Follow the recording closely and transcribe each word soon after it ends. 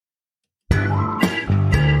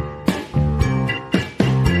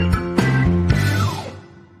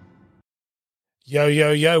Yo,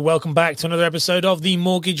 yo, yo, welcome back to another episode of the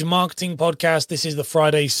Mortgage Marketing Podcast. This is the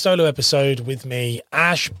Friday solo episode with me,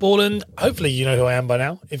 Ash Borland. Hopefully you know who I am by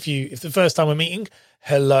now. If the first time we're meeting,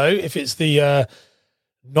 hello. If it's the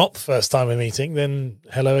not the first time we're meeting, then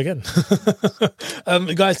hello again.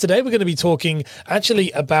 Guys, today we're going to be talking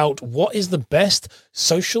actually about what is the best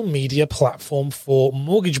social media platform for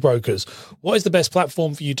mortgage brokers. What is the best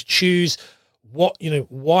platform for you to choose?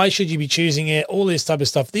 Why should you be choosing it? All this type of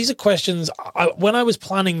stuff. These are questions. When I was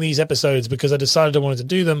planning these episodes, because I decided I wanted to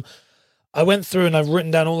do them, I went through and I've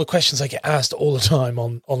written down all the questions I get asked all the time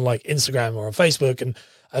on like Instagram or on Facebook. And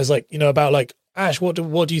I was like, about like, Ash, what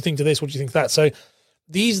do you think of this? What do you think of that? So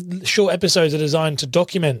these short episodes are designed to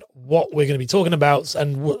document what we're going to be talking about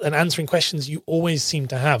and answering questions you always seem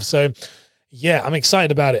to have. So yeah, I'm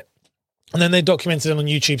excited about it. And then they documented them on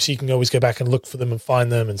YouTube, so you can always go back and look for them and find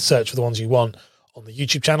them and search for the ones you want on the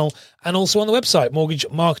YouTube channel and also on the website,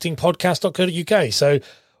 mortgagemarketingpodcast.co.uk. So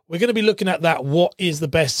we're going to be looking at that. What is the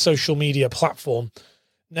best social media platform?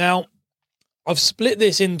 Now, I've split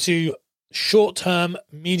this into short-term,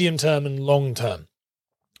 medium-term, and long-term.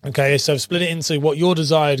 Okay, so I've split it into what your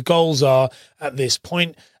desired goals are at this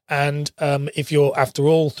point. And if you're after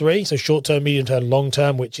all three, so short-term, medium-term,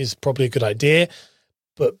 long-term, which is probably a good idea,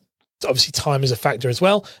 but obviously time is a factor as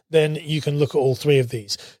well, then you can look at all three of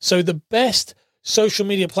these. So the best social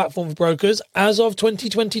media platform for brokers as of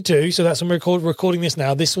 2022, so that's when we're recording this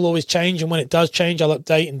now. This will always change, and when it does change, I'll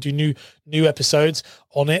update and do new episodes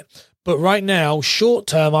on it. But right now, short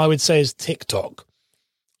term, I would say is TikTok.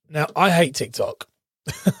 Now, I hate TikTok.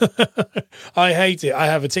 I hate it. I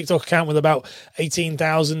have a TikTok account with about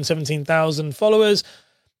 18,000, 17,000 followers.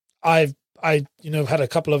 I've had a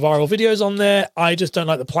couple of viral videos on there. I just don't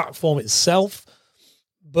like the platform itself,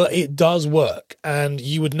 but it does work. And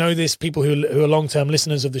you would know this. People who are long-term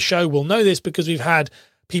listeners of the show will know this because we've had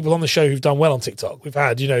people on the show who've done well on TikTok. We've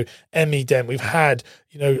had, Emmy Dent. We've had,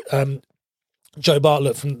 Joe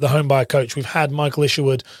Bartlett from the Home Buyer Coach. We've had Michael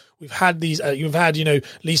Isherwood. We've had these, you've had,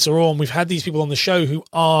 Lisa Orme. We've had these people on the show who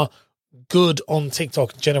are good on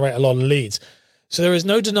TikTok and generate a lot of leads. So there is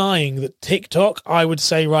no denying that TikTok, I would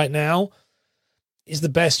say right now, is the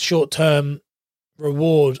best short-term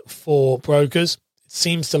reward for brokers. It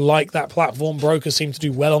seems to like that platform. Brokers seem to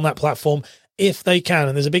do well on that platform if they can.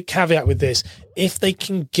 And there's a big caveat with this. If they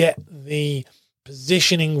can get the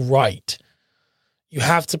positioning right, you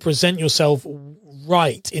have to present yourself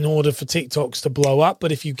right in order for TikToks to blow up.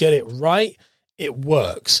 But if you get it right, it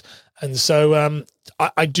works. And so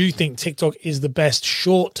I do think TikTok is the best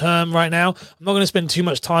short-term right now. I'm not going to spend too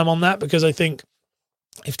much time on that because I think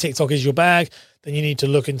if TikTok is your bag, then you need to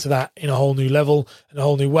look into that in a whole new level, in a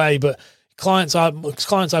whole new way. But clients I've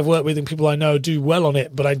worked with and people I know do well on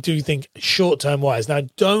it, but I do think short-term wise. Now, I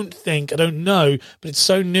don't know, but it's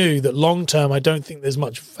so new that long-term, I don't think there's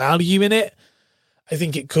much value in it. I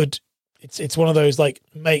think it's one of those like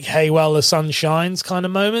make hay while the sun shines kind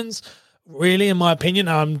of moments. Really, in my opinion,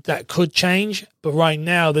 that could change. But right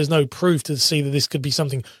now, there's no proof to see that this could be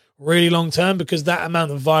something really long-term because that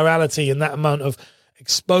amount of virality and that amount of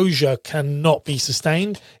exposure cannot be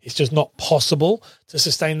sustained. It's just not possible to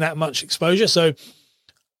sustain that much exposure. So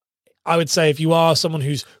I would say if you are someone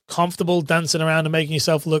who's comfortable dancing around and making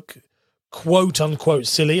yourself look quote unquote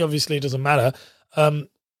silly, obviously it doesn't matter.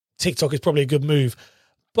 TikTok is probably a good move,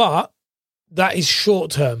 but that is short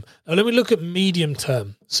term. Now let me look at medium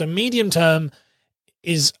term. So medium term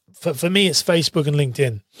is for me, it's Facebook and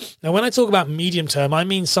LinkedIn. Now, when I talk about medium term, I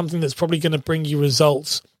mean something that's probably going to bring you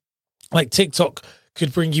results. Like TikTok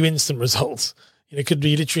could bring you instant results. It could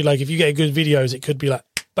be literally like if you get good videos, it could be like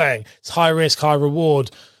bang, it's high risk, high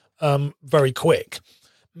reward, very quick.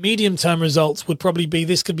 Medium term results would probably be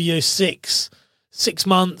this could be 6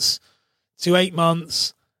 months to 8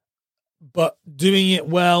 months, but doing it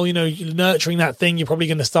well, you're nurturing that thing. You're probably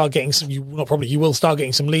going to start getting you will start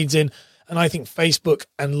getting some leads in. And I think Facebook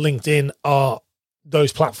and LinkedIn are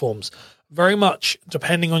those platforms. Very much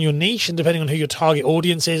depending on your niche and depending on who your target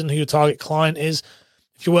audience is and who your target client is.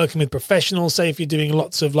 If you're working with professionals, say if you're doing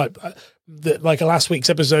lots of like last week's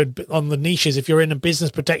episode on the niches, if you're in a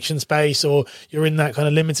business protection space or you're in that kind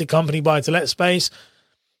of limited company buy to let space,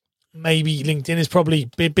 maybe LinkedIn is probably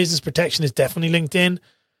business protection is definitely LinkedIn.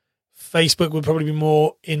 Facebook would probably be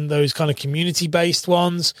more in those kind of community based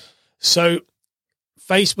ones. So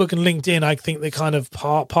Facebook and LinkedIn, I think they're kind of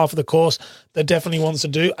par for the course. They're definitely ones to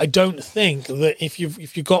do. I don't think that if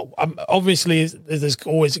you've got obviously there's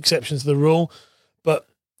always exceptions to the rule, but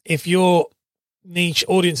if your niche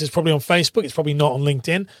audience is probably on Facebook, it's probably not on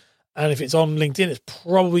LinkedIn. And if it's on LinkedIn, it's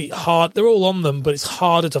probably hard. They're all on them, but it's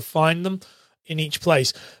harder to find them in each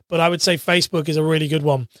place. But I would say Facebook is a really good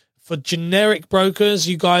one. For generic brokers,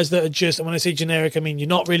 you guys that are just, and when I say generic, I mean you're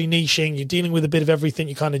not really niching, you're dealing with a bit of everything,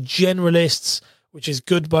 you're kind of generalists, which is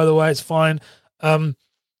good, by the way, it's fine.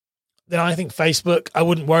 Then I think Facebook, I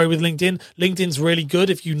wouldn't worry with LinkedIn. LinkedIn's really good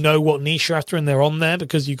if you know what niche you're after and they're on there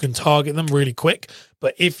because you can target them really quick.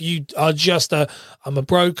 But if you are just I'm a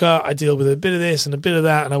broker, I deal with a bit of this and a bit of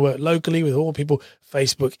that, and I work locally with all people,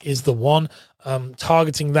 Facebook is the one.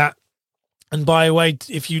 Targeting that. And by the way,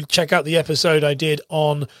 if you check out the episode I did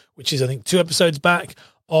on, which is I think 2 episodes back,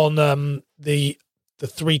 on the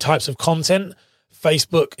 3 types of content,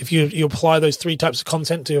 Facebook, if you apply those 3 types of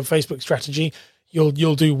content to your Facebook strategy,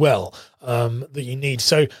 you'll do well that you need.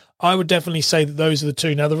 So I would definitely say that those are the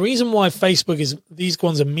 2. Now, the reason why Facebook is, these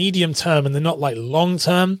ones are medium term and they're not like long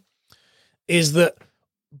term, is that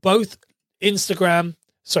both Instagram,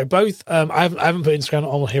 I haven't put Instagram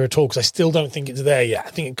on here at all because I still don't think it's there yet. I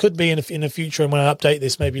think it could be in the future, and when I update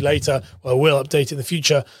this maybe later, well, I will update it in the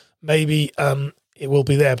future, maybe it will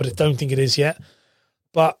be there, but I don't think it is yet.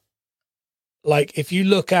 But like if you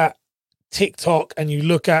look at TikTok and you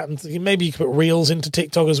look at, maybe you could put Reels into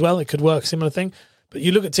TikTok as well, it could work, similar thing. But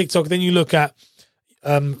you look at TikTok, then you look at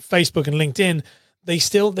Facebook and LinkedIn,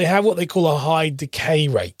 they have what they call a high decay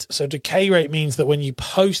rate. So decay rate means that when you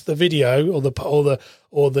post the video or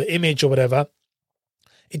the image or whatever,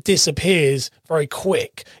 it disappears very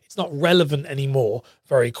quick. It's not relevant anymore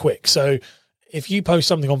very quick. So if you post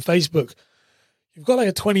something on Facebook, you've got like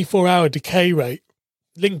a 24-hour decay rate.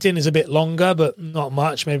 LinkedIn is a bit longer, but not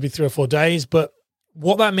much, maybe 3 or 4 days. But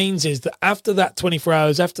what that means is that after that 24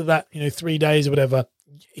 hours, after that, 3 days or whatever,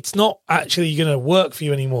 it's not actually going to work for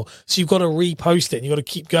you anymore. So you've got to repost it and you've got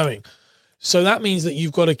to keep going. So that means that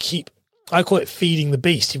you've got to keep, I call it feeding the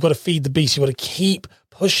beast. You've got to feed the beast. You've got to keep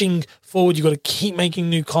pushing forward. You've got to keep making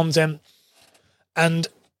new content. And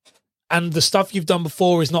the stuff you've done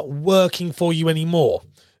before is not working for you anymore.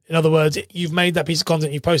 In other words, you've made that piece of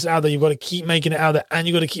content, you've posted it out there, you've got to keep making it out there, and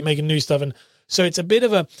you've got to keep making new stuff. And so it's a bit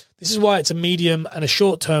of this is why it's a medium and a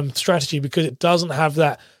short-term strategy, because it doesn't have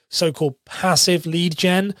that so-called passive lead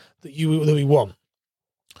gen that we want.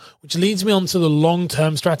 Which leads me on to the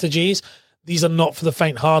long-term strategies. These are not for the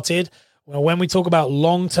faint-hearted. Well, when we talk about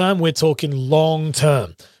long-term, we're talking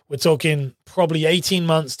long-term. We're talking probably 18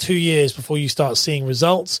 months, 2 years before you start seeing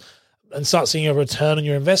results and start seeing a return on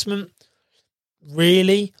your investment.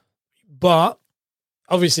 Really? But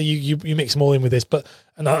obviously you mix them all in with this, but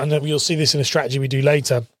and you'll see this in a strategy we do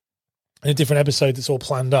later in a different episode that's all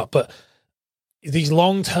planned up. But these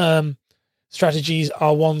long-term strategies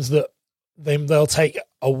are ones that they'll take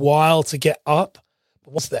a while to get up,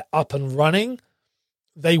 but once they're up and running,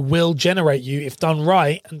 they will generate you, if done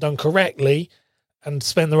right and done correctly and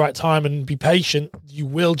spend the right time and be patient, you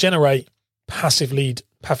will generate passive lead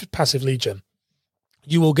gen.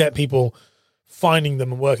 You will get people finding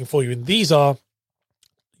them and working for you. And these are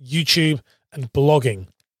YouTube and blogging.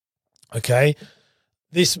 Okay.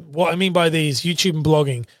 What I mean by these, YouTube and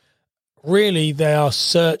blogging, really they are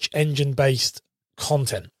search engine based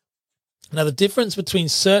content. Now the difference between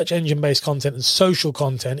search engine based content and social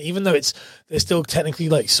content, even though they're still technically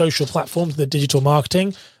like social platforms, they're digital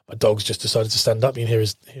marketing. My dog's just decided to stand up. You can hear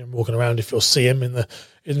him walking around if you'll see him in the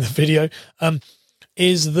video.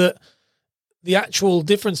 Is that the actual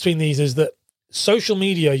difference between these is that social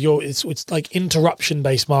media, it's like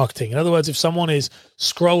interruption-based marketing. In other words, if someone is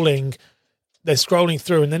scrolling, they're scrolling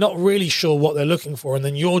through and they're not really sure what they're looking for, and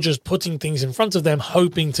then you're just putting things in front of them,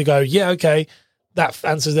 hoping to go, yeah, okay, that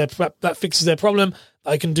fixes their problem.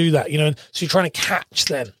 I can do that, So you're trying to catch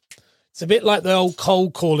them. It's a bit like the old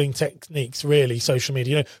cold calling techniques, really. Social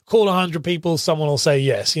media, call 100 people, someone will say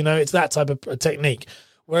yes. It's that type of technique.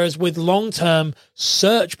 Whereas with long-term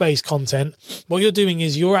search-based content, what you're doing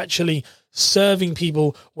is you're actually serving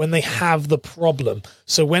people when they have the problem.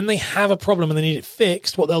 So when they have a problem and they need it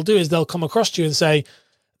fixed, what they'll do is they'll come across to you and say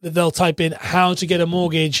that they'll type in how to get a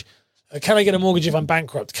mortgage. Can I get a mortgage if I'm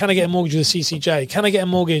bankrupt? Can I get a mortgage with a CCJ? Can I get a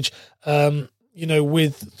mortgage,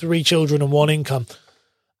 with 3 children and 1 income?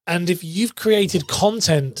 And if you've created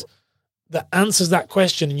content that answers that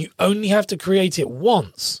question and you only have to create it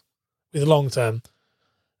once with long term,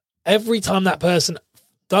 every time that person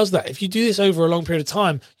does that, if you do this over a long period of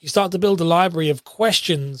time, you start to build a library of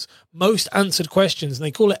questions, most answered questions, and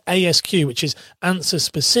they call it ASQ, which is answer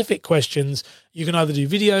specific questions. You can either do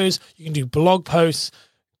videos, you can do blog posts.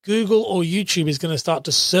 Google or YouTube is going to start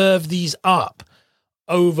to serve these up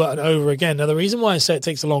over and over again. Now, the reason why I say it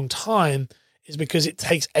takes a long time is because it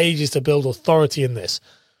takes ages to build authority in this.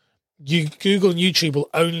 Google and YouTube will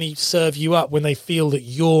only serve you up when they feel that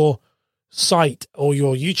your site or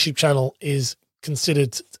your YouTube channel is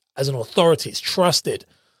considered as an authority. It's trusted.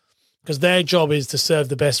 because their job is to serve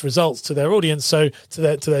the best results to their audience, so to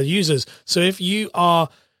their users. So if you are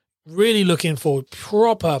really looking for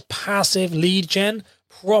proper passive lead gen,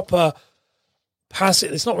 proper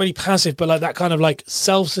passive, it's not really passive, but like that kind of like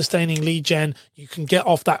self-sustaining lead gen, you can get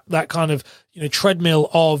off that kind of, you know, treadmill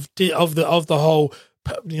of the whole,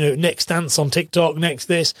 you know, next dance on TikTok, next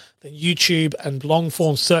this, then YouTube and long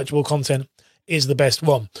form searchable content is the best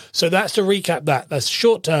one. So that's to recap that's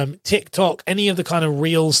short term, TikTok, any of the kind of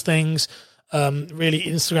reels things, really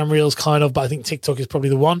Instagram reels kind of, but I think TikTok is probably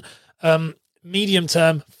the one. Medium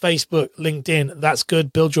term, Facebook, LinkedIn, that's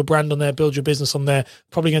good. Build your brand on there, build your business on there.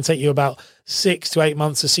 Probably going to take you about 6 to 8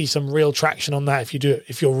 months to see some real traction on that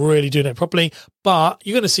if you're really doing it properly. But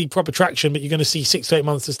you're going to see proper traction, but you're going to see 6 to 8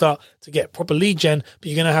 months to start to get proper lead gen, but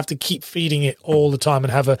you're going to have to keep feeding it all the time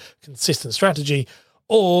and have a consistent strategy.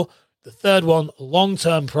 Or the third one,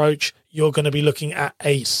 long-term approach, you're going to be looking at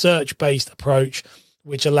a search-based approach,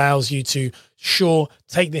 which allows you to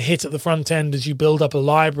take the hit at the front end as you build up a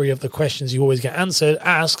library of the questions you always get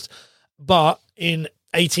asked. But in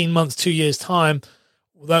 18 months, 2 years time,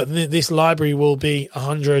 this library will be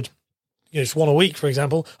 100, you know, just one a week, for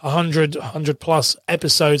example, 100 plus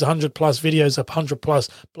episodes, 100 plus videos, 100 plus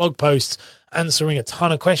blog posts, answering a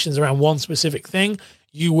ton of questions around one specific thing.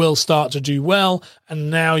 You will start to do well,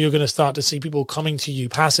 and now you're going to start to see people coming to you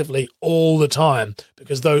passively all the time,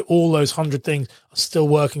 because though all those 100 things are still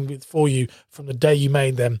working for you from the day you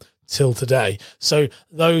made them till today. So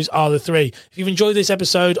those are the 3. If you've enjoyed this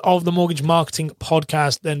episode of the Mortgage Marketing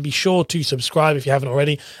Podcast, then be sure to subscribe if you haven't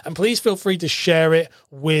already, and please feel free to share it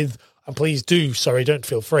with. And please do, don't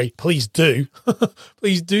feel free. Please do.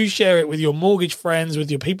 Please do share it with your mortgage friends, with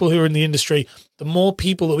your people who are in the industry. The more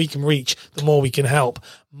people that we can reach, the more we can help.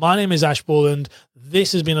 My name is Ash Borland.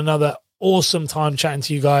 This has been another awesome time chatting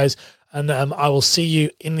to you guys. And I will see you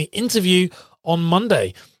in the interview on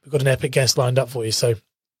Monday. We've got an epic guest lined up for you, so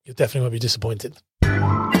you definitely won't be disappointed.